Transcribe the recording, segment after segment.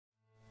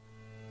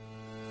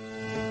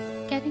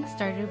Getting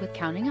started with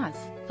Counting Us,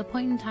 the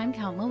point-in-time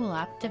count mobile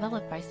app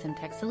developed by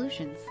Simtech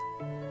Solutions.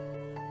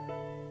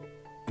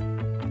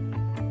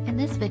 In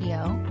this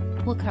video,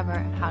 we'll cover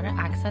how to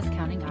access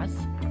Counting Us,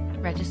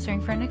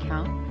 registering for an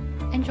account,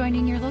 and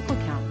joining your local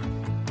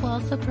count. We'll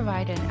also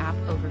provide an app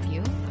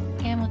overview,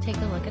 and we'll take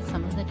a look at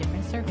some of the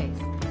different surveys.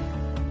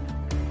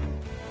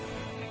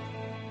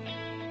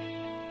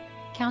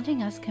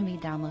 Counting Us can be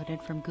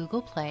downloaded from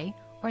Google Play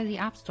or the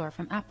App Store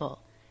from Apple.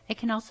 It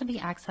can also be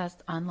accessed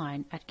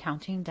online at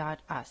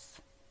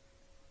counting.us.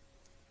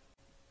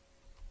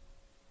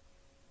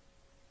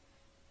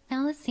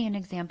 Now let's see an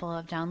example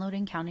of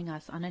downloading Counting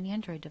Us on an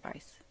Android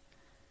device.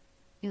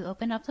 You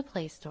open up the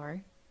Play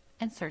Store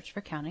and search for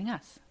Counting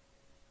Us.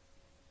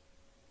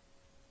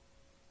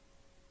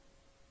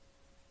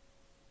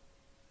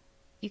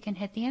 You can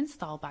hit the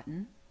Install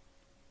button,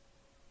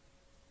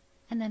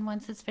 and then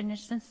once it's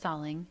finished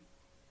installing,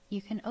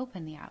 you can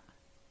open the app,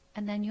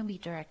 and then you'll be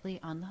directly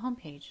on the home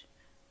page,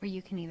 where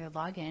you can either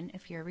log in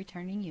if you're a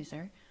returning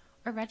user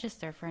or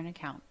register for an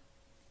account.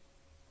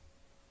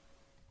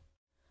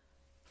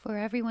 For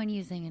everyone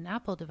using an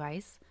Apple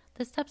device,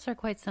 the steps are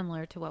quite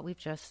similar to what we've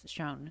just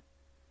shown.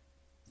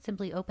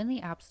 Simply open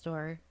the App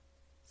Store,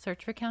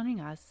 search for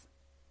Counting Us,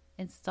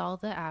 install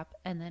the app,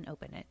 and then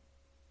open it.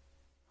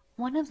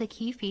 One of the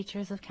key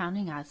features of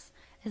Counting Us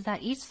is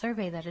that each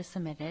survey that is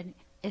submitted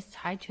is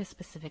tied to a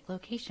specific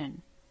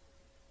location.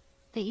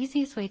 The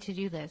easiest way to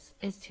do this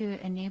is to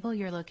enable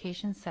your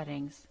location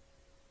settings.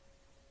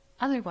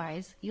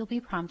 Otherwise, you'll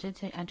be prompted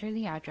to enter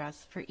the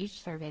address for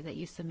each survey that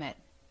you submit.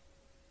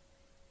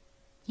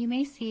 You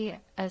may see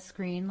a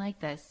screen like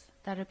this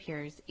that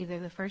appears either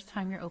the first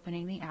time you're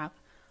opening the app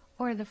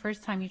or the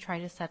first time you try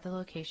to set the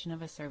location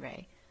of a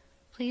survey.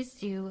 Please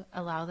do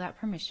allow that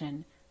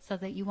permission so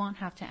that you won't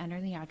have to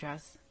enter the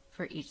address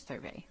for each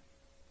survey.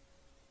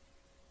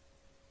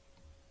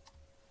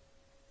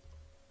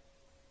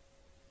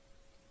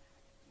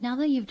 Now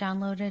that you've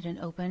downloaded and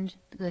opened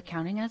the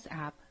Counting Us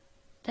app,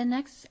 the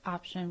next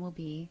option will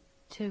be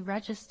to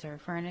register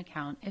for an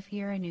account if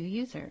you're a new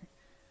user.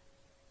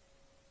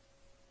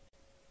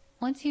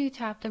 Once you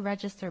tap the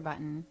Register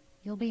button,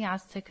 you'll be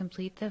asked to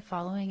complete the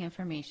following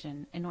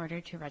information in order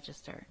to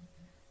register.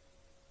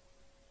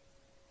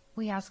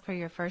 We ask for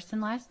your first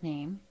and last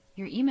name,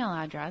 your email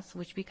address,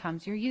 which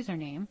becomes your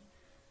username,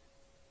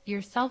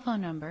 your cell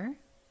phone number,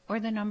 or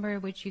the number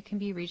which you can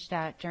be reached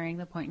at during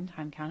the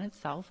point-in-time count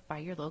itself by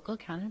your local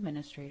count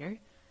administrator,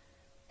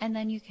 and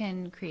then you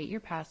can create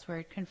your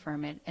password,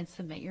 confirm it, and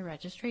submit your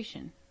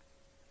registration.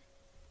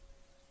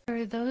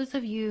 For those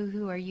of you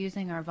who are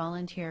using our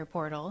volunteer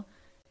portal,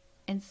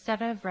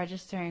 instead of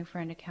registering for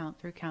an account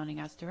through Counting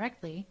Us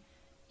directly,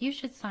 you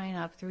should sign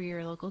up through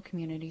your local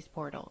community's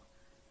portal.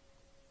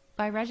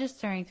 By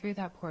registering through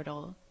that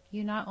portal,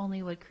 you not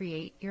only would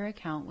create your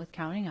account with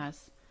Counting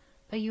Us,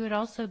 but you would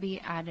also be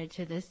added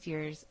to this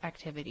year's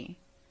activity.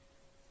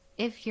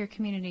 If your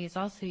community is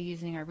also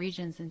using our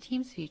Regions and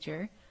Teams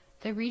feature,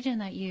 the region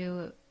that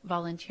you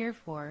volunteer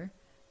for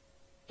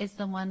is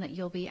the one that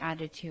you'll be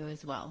added to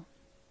as well.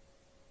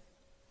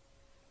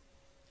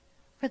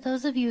 For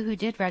those of you who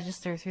did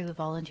register through the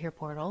volunteer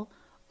portal,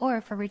 or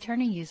for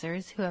returning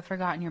users who have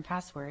forgotten your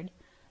password,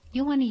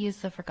 you'll want to use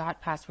the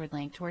Forgot Password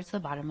link towards the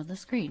bottom of the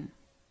screen.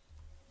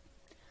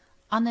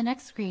 On the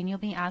next screen, you'll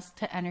be asked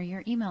to enter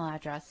your email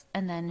address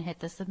and then hit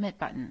the Submit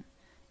button.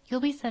 You'll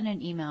be sent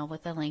an email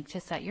with a link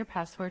to set your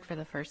password for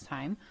the first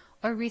time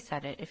or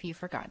reset it if you've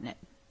forgotten it.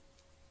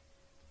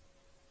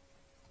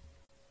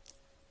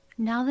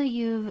 Now that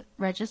you've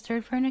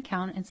registered for an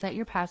account and set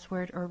your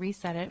password or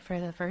reset it for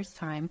the first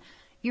time,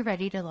 you're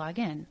ready to log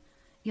in.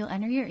 You'll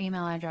enter your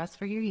email address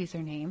for your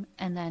username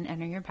and then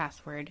enter your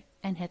password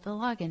and hit the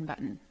Login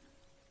button.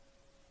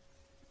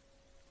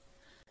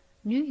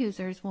 New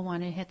users will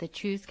want to hit the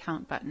Choose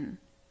Count button.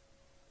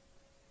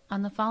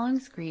 On the following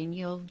screen,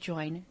 you'll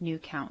join New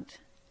Count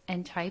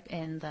and type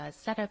in the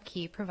setup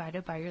key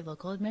provided by your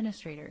local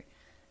administrator.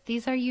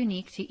 These are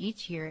unique to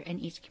each year and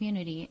each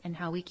community and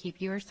how we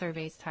keep your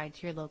surveys tied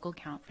to your local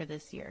count for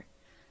this year.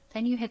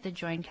 Then you hit the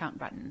Join Count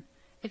button.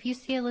 If you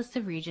see a list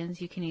of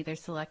regions, you can either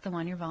select the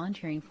one you're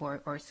volunteering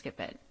for or skip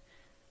it,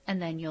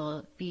 and then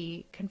you'll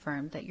be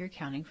confirmed that you're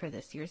counting for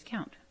this year's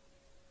count.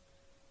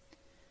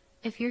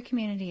 If your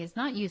community is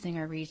not using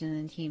our Regions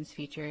and Teams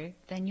feature,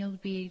 then you'll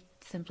be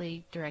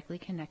simply directly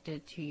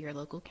connected to your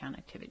local count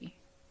activity.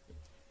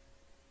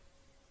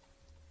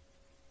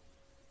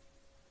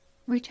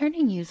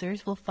 Returning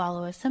users will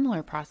follow a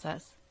similar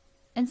process.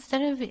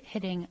 Instead of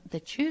hitting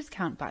the Choose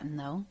Count button,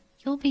 though,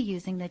 you'll be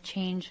using the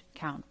Change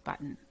Count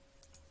button.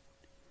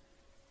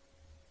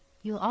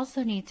 You'll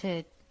also need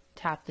to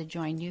tap the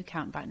Join New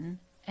Count button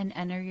and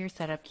enter your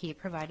setup key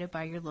provided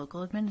by your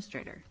local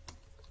administrator,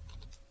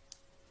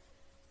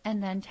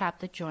 and then tap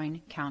the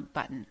Join Count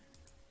button.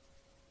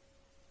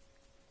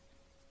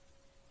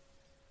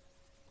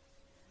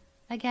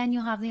 Again,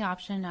 you'll have the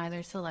option to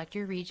either select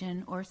your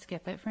region or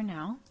skip it for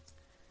now.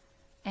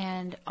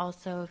 And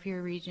also, if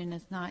your region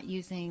is not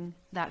using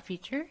that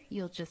feature,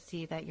 you'll just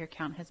see that your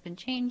count has been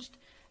changed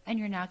and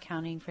you're now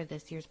counting for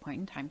this year's point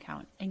in time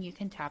count, and you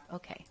can tap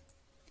OK.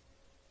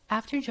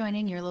 After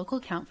joining your local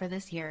count for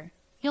this year,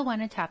 you'll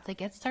want to tap the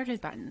Get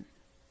Started button.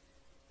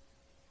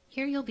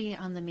 Here you'll be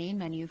on the main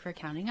menu for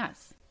Counting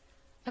Us.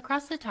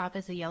 Across the top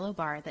is a yellow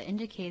bar that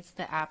indicates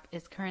the app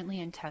is currently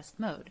in test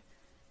mode.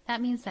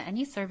 That means that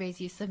any surveys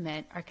you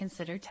submit are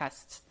considered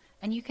tests,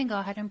 and you can go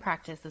ahead and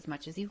practice as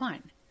much as you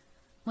want.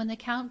 When the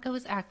count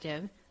goes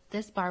active,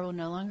 this bar will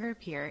no longer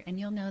appear, and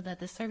you'll know that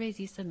the surveys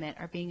you submit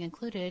are being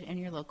included in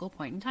your local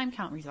point in time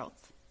count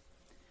results.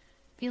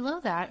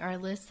 Below that are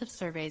lists of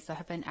surveys that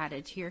have been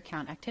added to your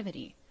count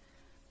activity.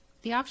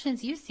 The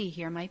options you see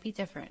here might be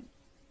different.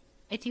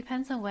 It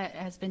depends on what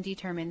has been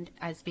determined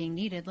as being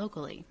needed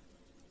locally.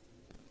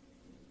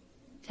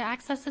 To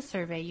access a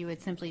survey, you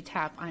would simply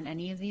tap on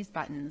any of these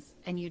buttons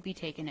and you'd be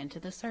taken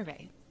into the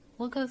survey.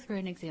 We'll go through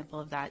an example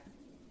of that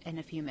in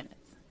a few minutes.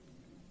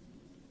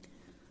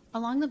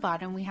 Along the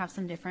bottom, we have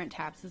some different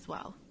tabs as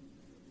well.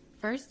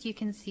 First, you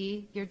can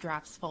see your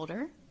drafts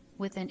folder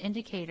with an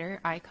indicator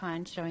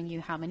icon showing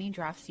you how many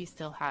drafts you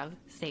still have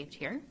saved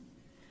here.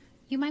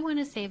 You might want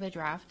to save a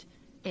draft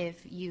if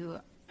you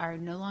are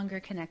no longer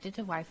connected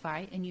to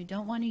Wi-Fi and you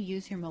don't want to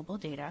use your mobile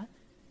data,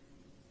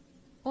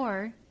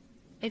 or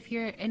if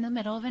you're in the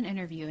middle of an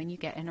interview and you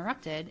get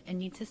interrupted and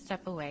need to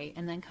step away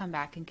and then come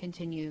back and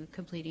continue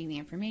completing the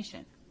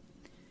information.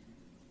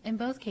 In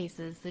both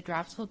cases, the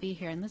drafts will be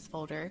here in this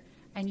folder,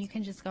 and you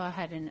can just go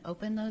ahead and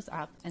open those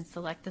up and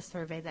select the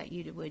survey that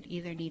you would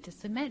either need to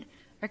submit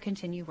or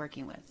continue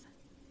working with.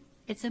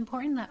 It's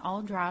important that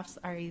all drafts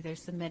are either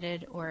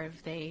submitted, or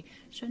if they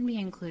shouldn't be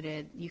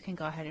included, you can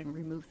go ahead and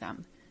remove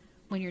them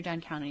when you're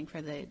done counting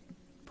for the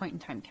point in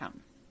time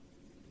count.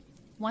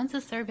 Once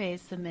a survey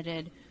is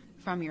submitted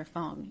from your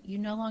phone, you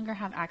no longer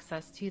have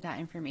access to that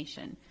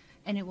information,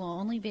 and it will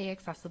only be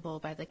accessible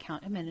by the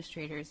count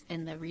administrators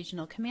in the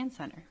regional command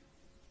center.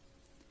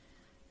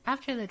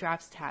 After the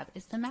Drafts tab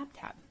is the Map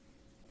tab.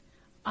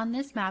 On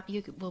this map,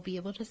 you will be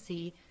able to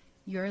see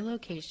your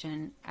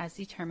location as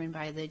determined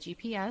by the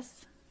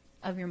GPS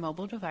of your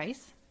mobile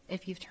device,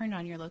 if you've turned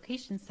on your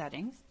location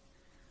settings,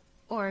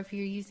 or if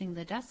you're using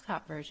the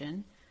desktop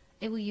version,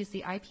 it will use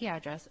the IP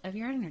address of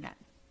your internet.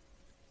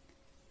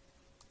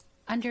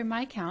 Under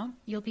My Count,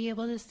 you'll be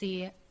able to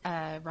see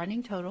a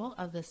running total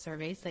of the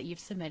surveys that you've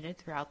submitted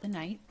throughout the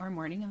night or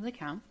morning of the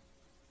count.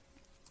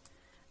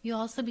 You'll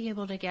also be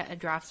able to get a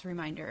drafts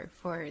reminder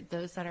for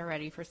those that are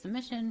ready for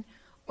submission,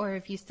 or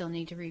if you still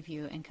need to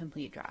review and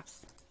complete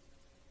drafts.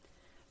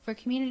 For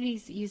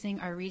communities using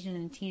our region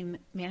and team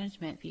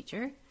management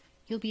feature,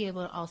 you'll be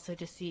able also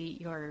to see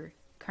your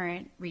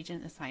current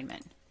region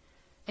assignment.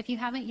 If you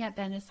haven't yet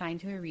been assigned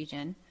to a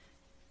region,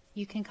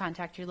 you can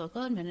contact your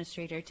local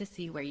administrator to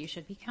see where you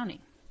should be counting.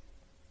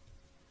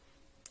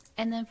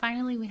 And then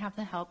finally, we have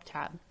the Help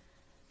tab.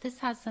 This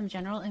has some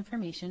general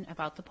information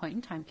about the point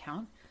in time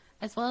count,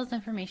 as well as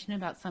information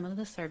about some of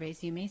the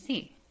surveys you may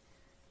see.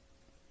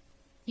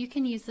 You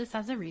can use this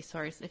as a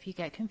resource if you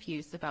get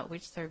confused about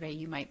which survey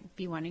you might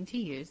be wanting to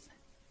use,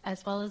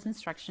 as well as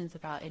instructions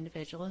about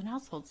individual and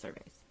household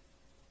surveys.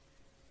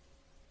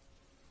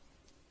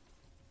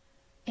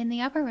 In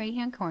the upper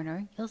right-hand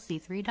corner, you'll see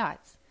 3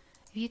 dots.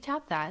 If you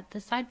tap that, the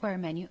sidebar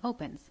menu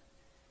opens.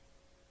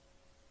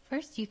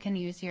 First, you can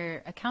use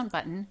your Account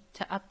button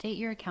to update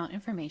your account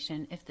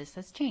information if this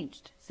has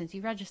changed since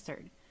you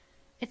registered.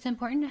 It's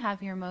important to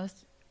have your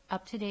most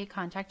up-to-date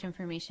contact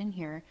information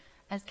here,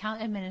 as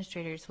count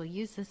administrators will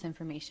use this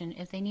information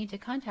if they need to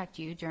contact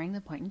you during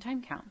the point in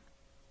time count.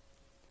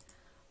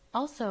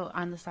 Also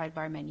on the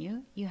sidebar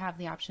menu, you have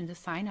the option to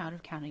sign out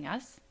of Counting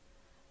Us,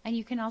 and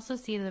you can also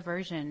see the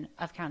version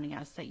of Counting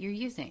Us that you're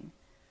using.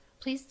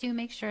 Please do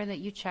make sure that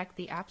you check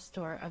the App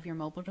Store of your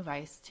mobile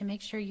device to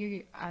make sure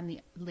you're on the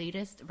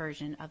latest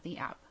version of the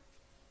app.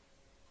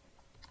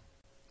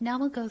 Now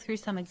we'll go through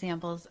some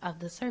examples of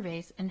the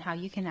surveys and how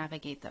you can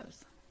navigate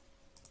those.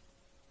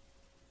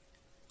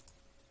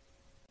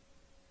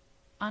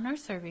 On our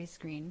survey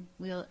screen,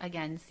 we'll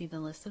again see the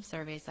list of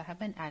surveys that have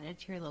been added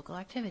to your local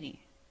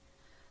activity.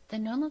 The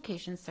Known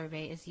Location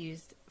survey is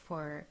used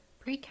for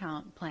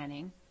pre-count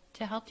planning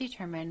to help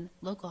determine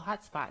local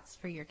hotspots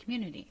for your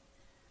community.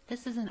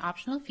 This is an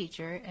optional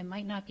feature and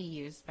might not be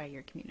used by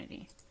your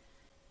community.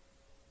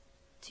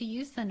 To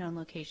use the Known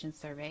Location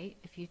survey,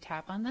 if you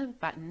tap on the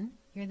button,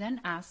 you're then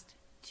asked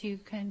to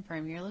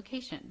confirm your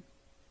location.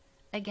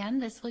 Again,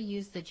 this will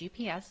use the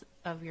GPS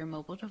of your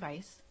mobile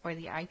device or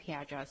the IP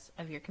address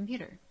of your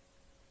computer.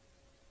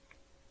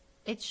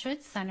 It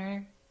should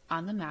center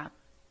on the map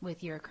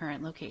with your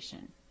current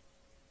location.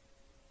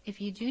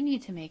 If you do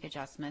need to make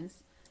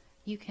adjustments,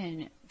 you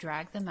can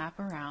drag the map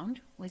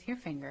around with your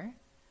finger.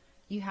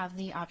 You have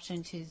the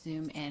option to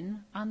zoom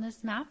in on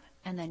this map,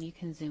 and then you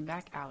can zoom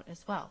back out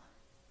as well.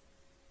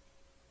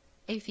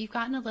 If you've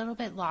gotten a little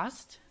bit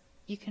lost,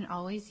 you can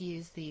always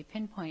use the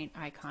pinpoint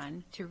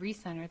icon to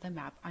recenter the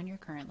map on your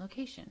current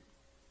location.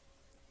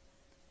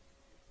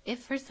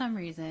 If for some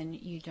reason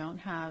you don't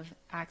have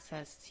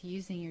access to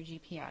using your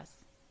GPS,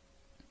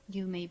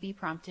 you may be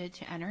prompted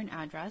to enter an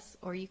address,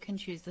 or you can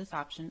choose this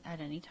option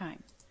at any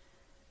time.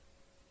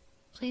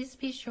 Please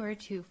be sure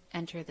to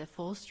enter the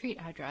full street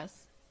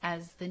address,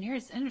 as the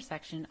nearest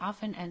intersection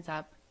often ends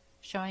up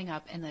showing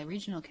up in the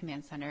regional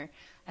command center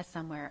as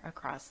somewhere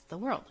across the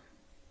world.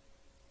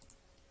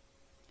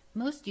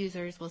 Most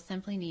users will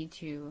simply need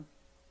to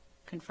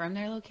confirm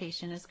their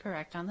location is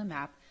correct on the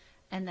map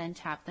and then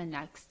tap the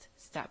Next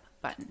Step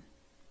button.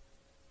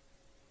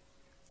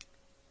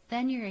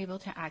 Then you're able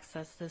to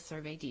access the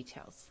survey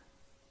details.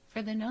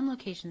 For the known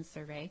location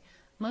survey,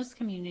 most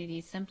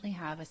communities simply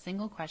have a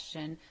single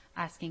question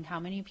asking how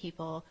many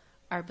people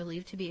are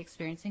believed to be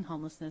experiencing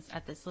homelessness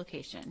at this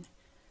location.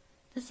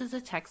 This is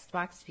a text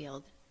box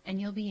field, and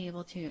you'll be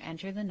able to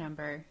enter the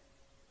number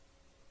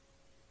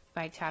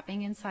by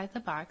tapping inside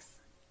the box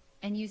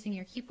and using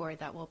your keyboard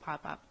that will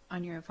pop up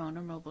on your phone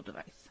or mobile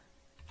device.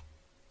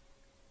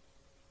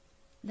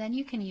 Then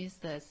you can use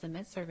the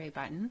Submit Survey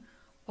button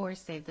or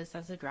save this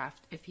as a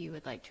draft if you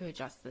would like to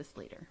adjust this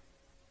later.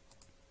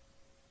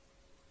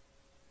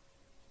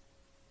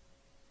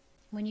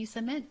 When you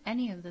submit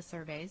any of the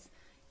surveys,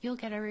 you'll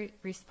get a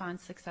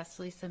response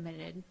successfully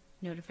submitted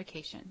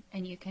notification,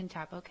 and you can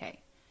tap OK.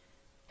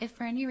 If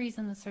for any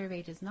reason the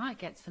survey does not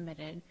get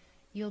submitted,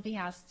 you'll be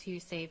asked to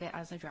save it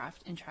as a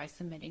draft and try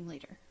submitting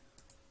later.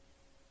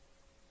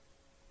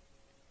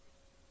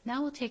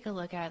 Now we'll take a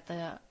look at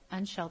the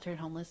Unsheltered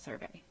Homeless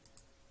survey.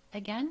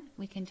 Again,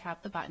 we can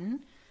tap the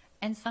button,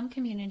 and some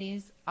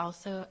communities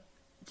also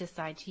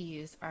decide to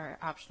use our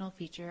optional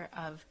feature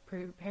of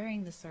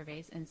preparing the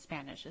surveys in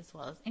Spanish as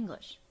well as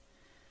English.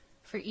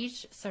 For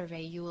each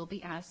survey, you will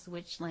be asked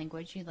which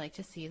language you'd like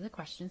to see the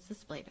questions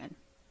displayed in.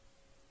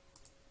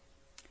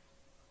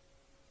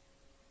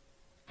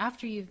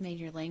 After you've made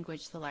your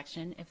language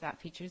selection, if that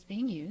feature is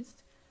being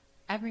used,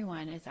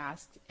 everyone is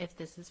asked if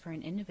this is for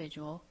an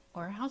individual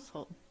or a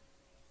household.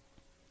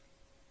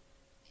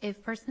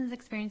 If persons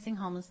experiencing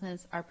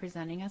homelessness are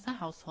presenting as a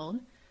household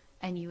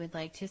and you would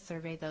like to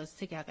survey those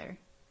together,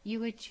 you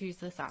would choose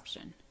this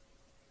option.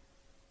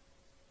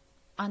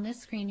 On this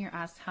screen, you're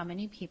asked how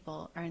many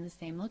people are in the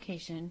same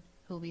location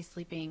who will be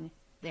sleeping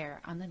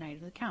there on the night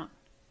of the count,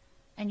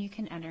 and you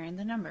can enter in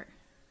the number.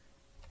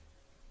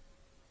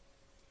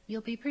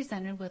 You'll be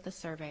presented with a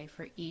survey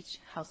for each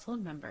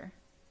household member.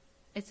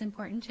 It's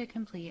important to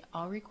complete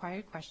all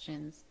required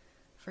questions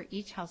for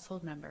each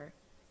household member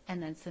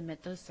and then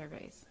submit those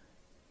surveys.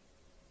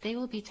 They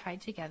will be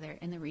tied together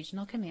in the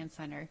regional command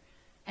center,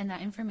 and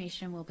that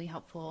information will be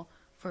helpful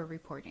for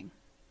reporting.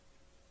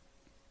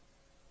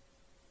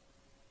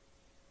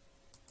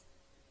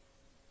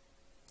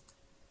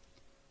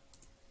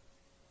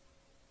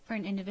 For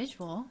an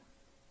individual,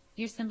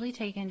 you're simply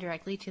taken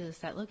directly to the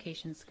Set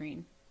Location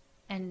screen,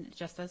 and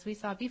just as we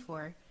saw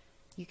before,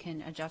 you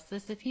can adjust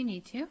this if you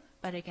need to,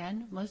 but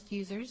again, most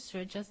users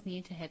should just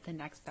need to hit the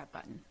Next Step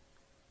button.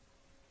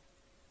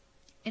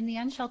 In the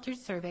Unsheltered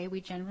survey,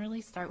 we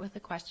generally start with a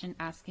question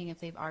asking if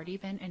they've already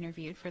been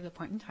interviewed for the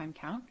point-in-time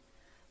count.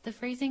 The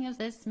phrasing of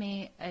this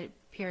may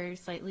appear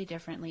slightly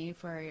differently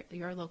for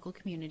your local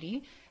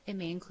community. It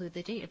may include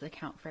the date of the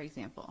count, for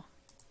example.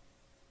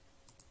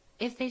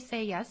 If they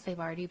say yes, they've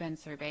already been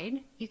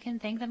surveyed, you can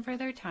thank them for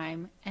their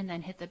time and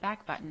then hit the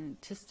back button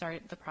to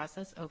start the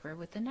process over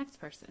with the next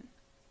person.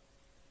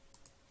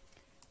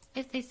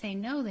 If they say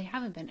no, they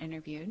haven't been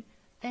interviewed,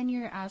 then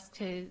you're asked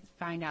to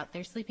find out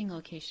their sleeping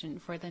location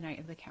for the night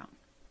of the count.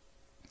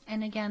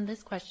 And again,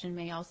 this question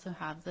may also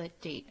have the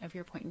date of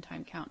your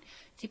point-in-time count,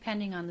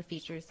 depending on the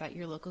features that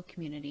your local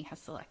community has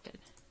selected.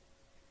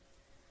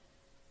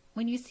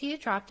 When you see a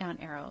drop-down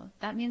arrow,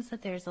 that means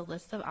that there's a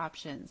list of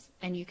options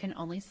and you can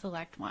only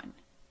select one.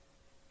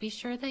 Be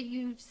sure that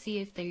you see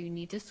if you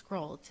need to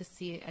scroll to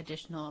see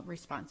additional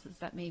responses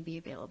that may be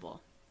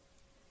available.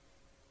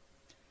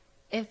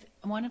 If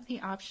one of the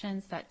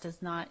options that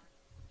does not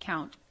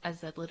count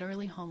as a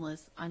literally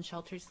homeless,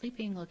 unsheltered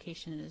sleeping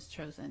location is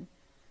chosen,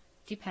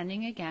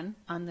 depending again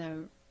on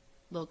the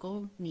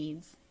local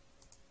needs,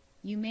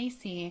 you may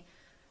see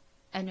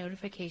a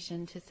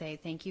notification to say,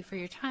 thank you for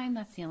your time,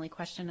 that's the only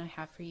question I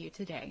have for you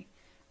today.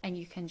 And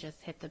you can just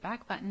hit the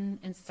back button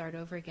and start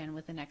over again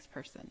with the next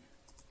person.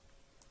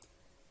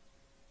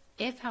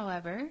 If,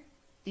 however,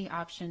 the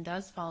option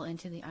does fall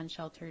into the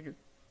unsheltered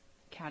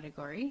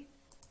category,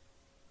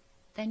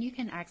 then you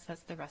can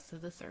access the rest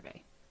of the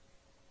survey.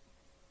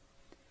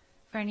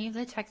 For any of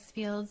the text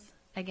fields,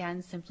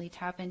 again, simply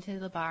tap into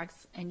the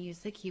box and use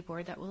the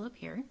keyboard that will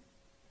appear.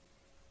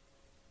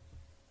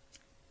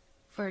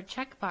 For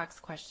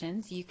checkbox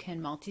questions, you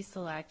can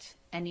multi-select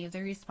any of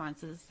the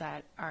responses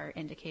that are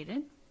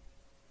indicated.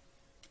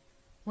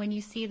 When you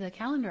see the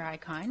calendar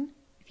icon,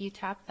 if you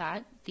tap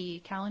that, the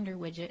calendar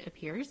widget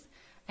appears,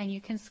 and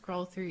you can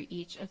scroll through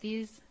each of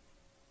these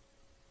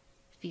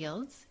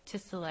fields to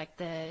select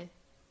the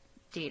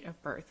date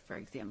of birth, for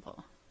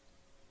example.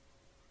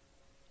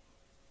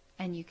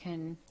 And you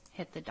can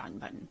hit the Done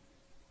button.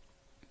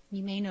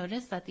 You may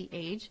notice that the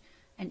age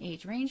and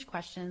age range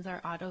questions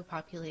are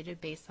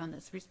auto-populated based on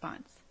this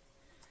response.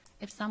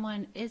 If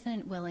someone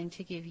isn't willing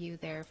to give you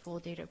their full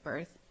date of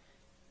birth,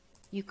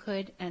 you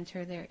could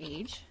enter their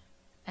age,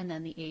 and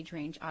then the age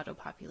range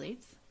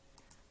auto-populates.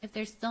 If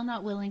they're still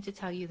not willing to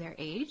tell you their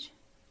age,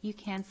 you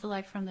can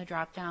select from the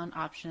drop-down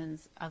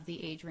options of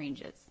the age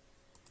ranges.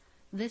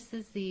 This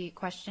is the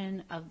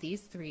question of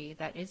these three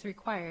that is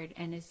required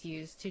and is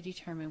used to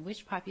determine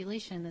which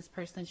population this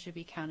person should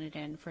be counted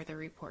in for the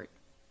report.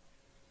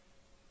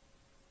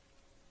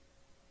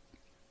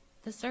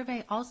 The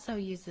survey also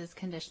uses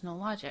conditional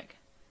logic.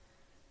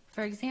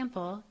 For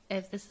example,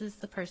 if this is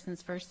the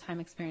person's first time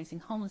experiencing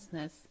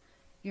homelessness,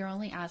 you're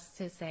only asked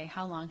to say,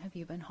 how long have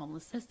you been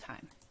homeless this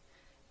time?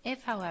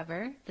 If,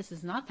 however, this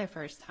is not their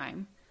first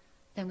time,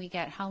 then we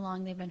get how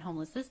long they've been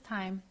homeless this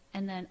time,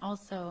 and then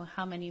also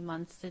how many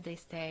months did they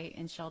stay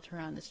in shelter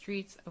on the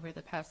streets over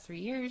the past 3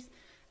 years,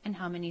 and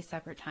how many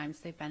separate times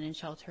they've been in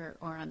shelter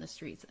or on the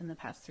streets in the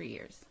past 3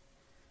 years.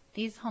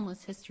 These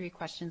homeless history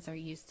questions are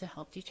used to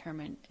help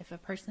determine if a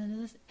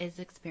person is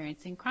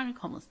experiencing chronic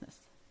homelessness.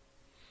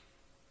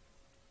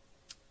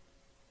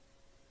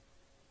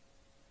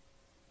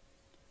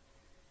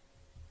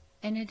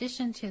 In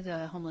addition to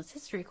the homeless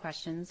history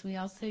questions, we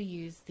also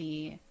use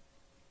the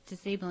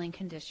disabling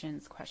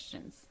conditions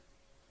questions.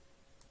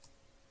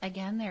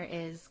 Again, there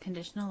is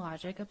conditional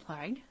logic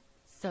applied.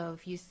 So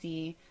if you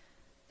see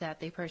that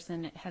the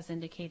person has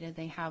indicated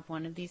they have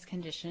one of these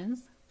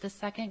conditions, the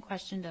second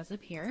question does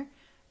appear,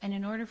 and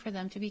in order for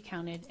them to be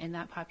counted in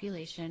that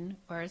population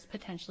or as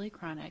potentially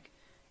chronic,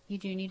 you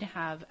do need to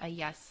have a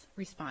yes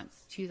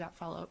response to that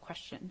follow-up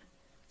question.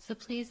 So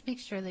please make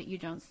sure that you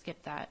don't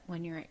skip that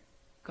when you're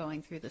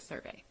going through the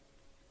survey.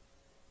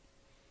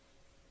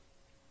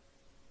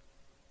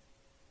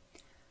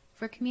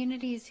 For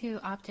communities who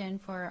opt in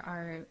for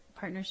our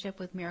partnership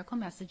with Miracle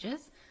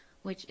Messages,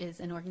 which is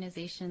an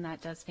organization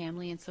that does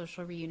family and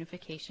social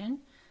reunification,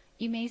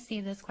 you may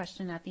see this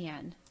question at the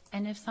end.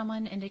 And if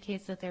someone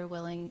indicates that they're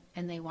willing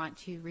and they want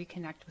to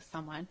reconnect with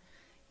someone,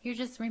 you're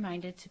just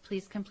reminded to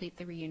please complete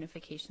the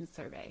reunification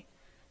survey.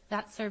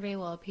 That survey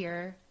will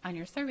appear on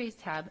your Surveys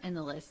tab in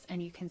the list,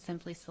 and you can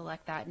simply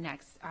select that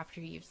next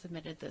after you've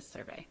submitted this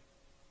survey.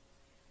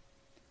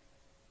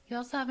 You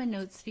also have a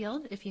notes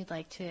field if you'd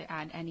like to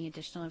add any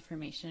additional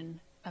information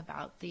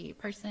about the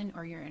person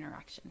or your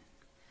interaction.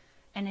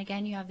 And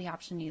again, you have the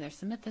option to either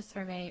submit the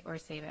survey or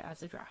save it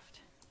as a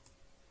draft.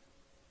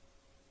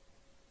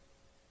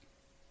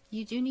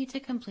 You do need to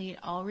complete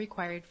all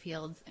required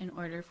fields in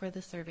order for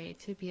the survey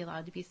to be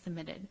allowed to be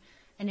submitted.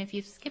 And if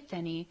you've skipped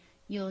any,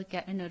 you'll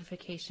get a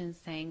notification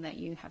saying that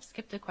you have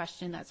skipped a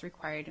question that's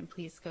required, and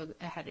please go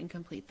ahead and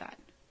complete that.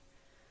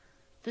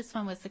 This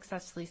one was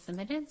successfully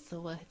submitted,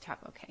 so we'll tap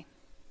OK.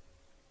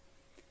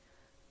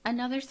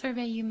 Another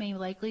survey you may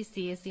likely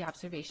see is the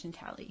observation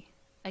tally.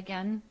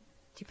 Again,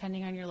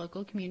 depending on your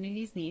local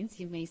community's needs,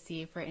 you may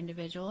see for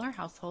individual or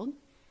household.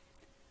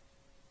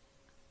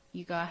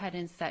 You go ahead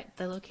and set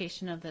the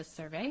location of this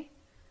survey,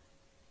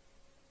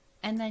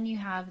 and then you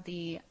have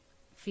the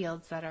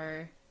fields that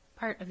are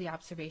part of the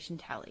observation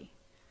tally.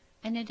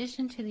 In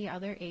addition to the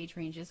other age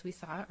ranges we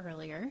saw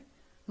earlier,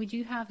 we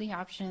do have the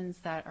options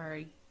that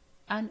are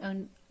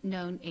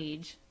unknown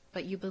age,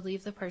 but you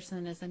believe the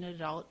person is an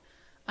adult,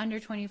 under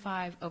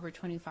 25, over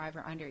 25,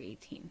 or under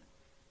 18.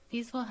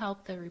 These will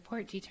help the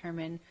report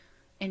determine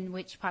in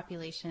which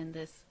population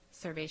this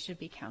survey should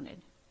be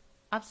counted.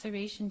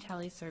 Observation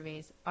tally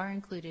surveys are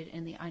included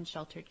in the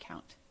unsheltered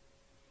count.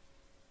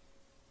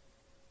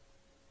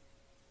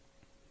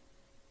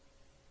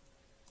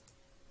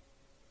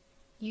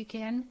 You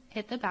can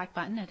hit the back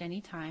button at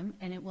any time,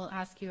 and it will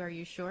ask you, are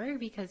you sure?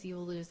 Because you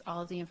will lose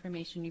all of the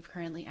information you've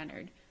currently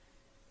entered.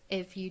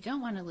 If you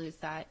don't want to lose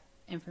that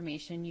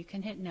information, you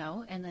can hit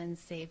no and then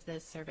save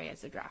this survey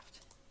as a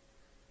draft.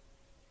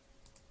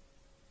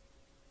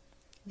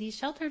 The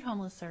Sheltered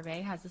Homeless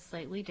survey has a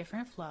slightly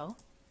different flow.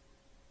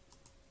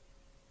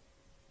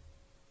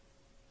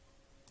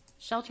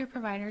 Shelter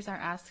providers are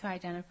asked to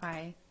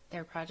identify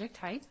their project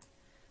type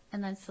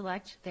and then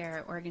select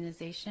their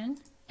organization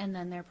and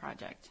then their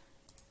project.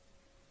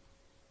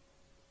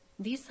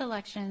 These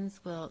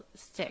selections will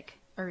stick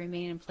or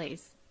remain in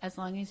place as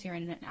long as you're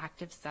in an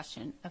active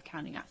session of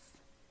Counting Us.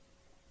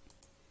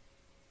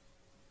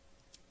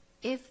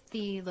 If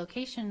the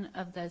location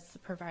of this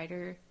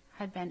provider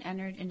had been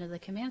entered into the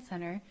command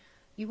center,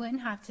 you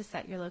wouldn't have to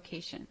set your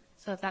location.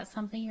 So if that's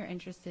something you're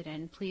interested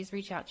in, please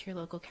reach out to your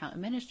local account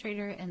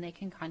administrator and they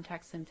can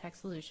contact Simtech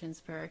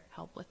Solutions for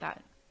help with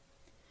that.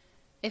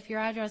 If your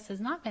address has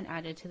not been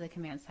added to the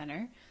command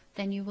center,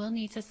 then you will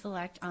need to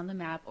select on the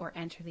map or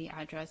enter the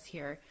address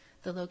here,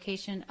 the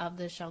location of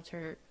the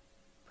shelter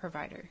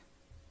provider,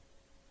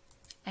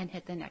 and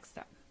hit the next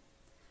step.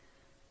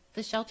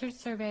 The sheltered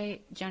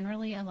survey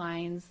generally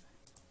aligns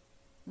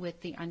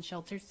with the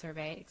unsheltered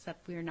survey,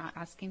 except we are not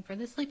asking for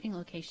the sleeping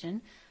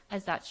location,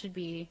 as that should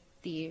be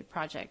the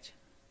project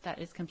that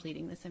is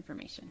completing this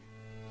information.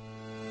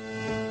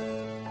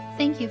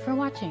 Thank you for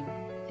watching.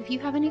 If you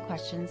have any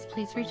questions,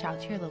 please reach out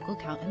to your local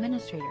account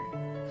administrator.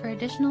 For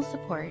additional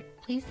support,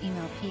 please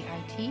email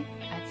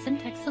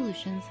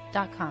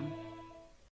pit@simtechsolutions.com.